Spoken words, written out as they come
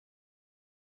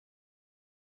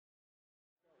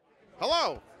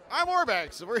Hello, I'm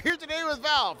Orbax, and we're here today with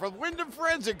Val from Wyndham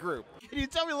Forensic Group. Can you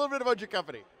tell me a little bit about your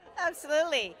company?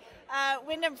 Absolutely.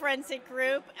 Wyndham Forensic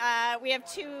Group, we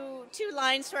have two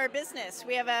lines to our business.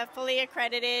 We have a fully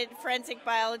accredited forensic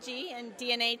biology and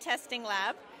DNA testing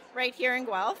lab right here in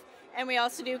Guelph, and we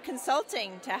also do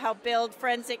consulting to help build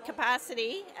forensic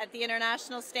capacity at the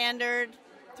international standard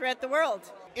throughout the world.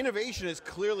 Innovation is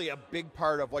clearly a big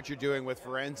part of what you're doing with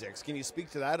forensics. Can you speak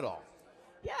to that at all?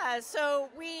 Yeah, so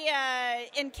we,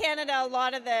 in Canada, a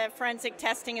lot of the forensic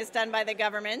testing is done by the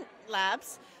government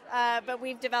labs, but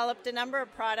we've developed a number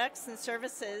of products and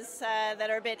services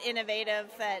that are a bit innovative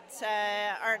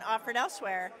that aren't offered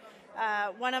elsewhere.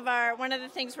 One of the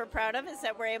things we're proud of is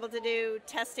that we're able to do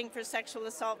testing for sexual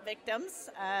assault victims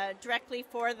directly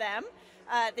for them.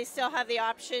 They still have the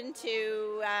option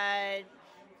to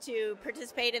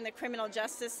participate in the criminal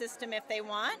justice system if they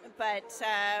want, but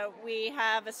we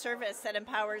have a service that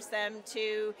empowers them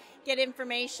to get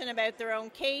information about their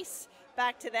own case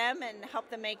back to them and help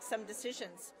them make some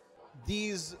decisions.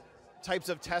 These types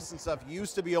of tests and stuff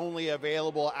used to be only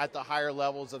available at the higher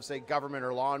levels of, say, government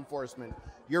or law enforcement.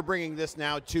 You're bringing this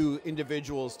now to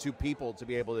individuals, to people, to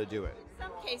be able to do it. In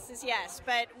some cases, yes,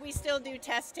 but we still do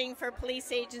testing for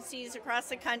police agencies across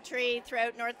the country,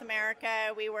 throughout North America.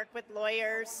 We work with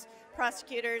lawyers,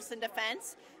 prosecutors, and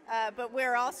defense, but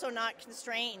we're also not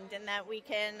constrained in that we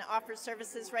can offer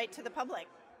services right to the public.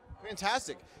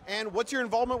 Fantastic. And what's your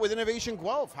involvement with Innovation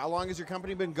Guelph? How long has your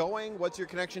company been going? What's your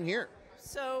connection here?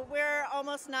 So we're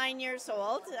almost 9 years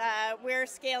old. We're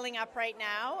scaling up right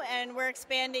now, and we're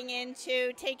expanding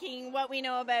into taking what we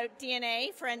know about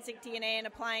DNA, forensic DNA, and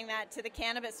applying that to the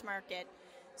cannabis market.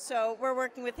 So we're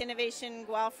working with Innovation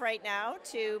Guelph right now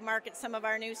to market some of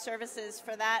our new services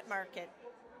for that market.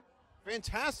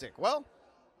 Fantastic. Well,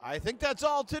 I think that's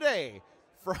all today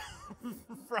from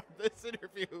this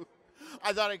interview.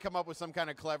 I thought I'd come up with some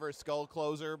kind of clever skull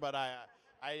closer, but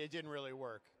it didn't really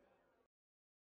work.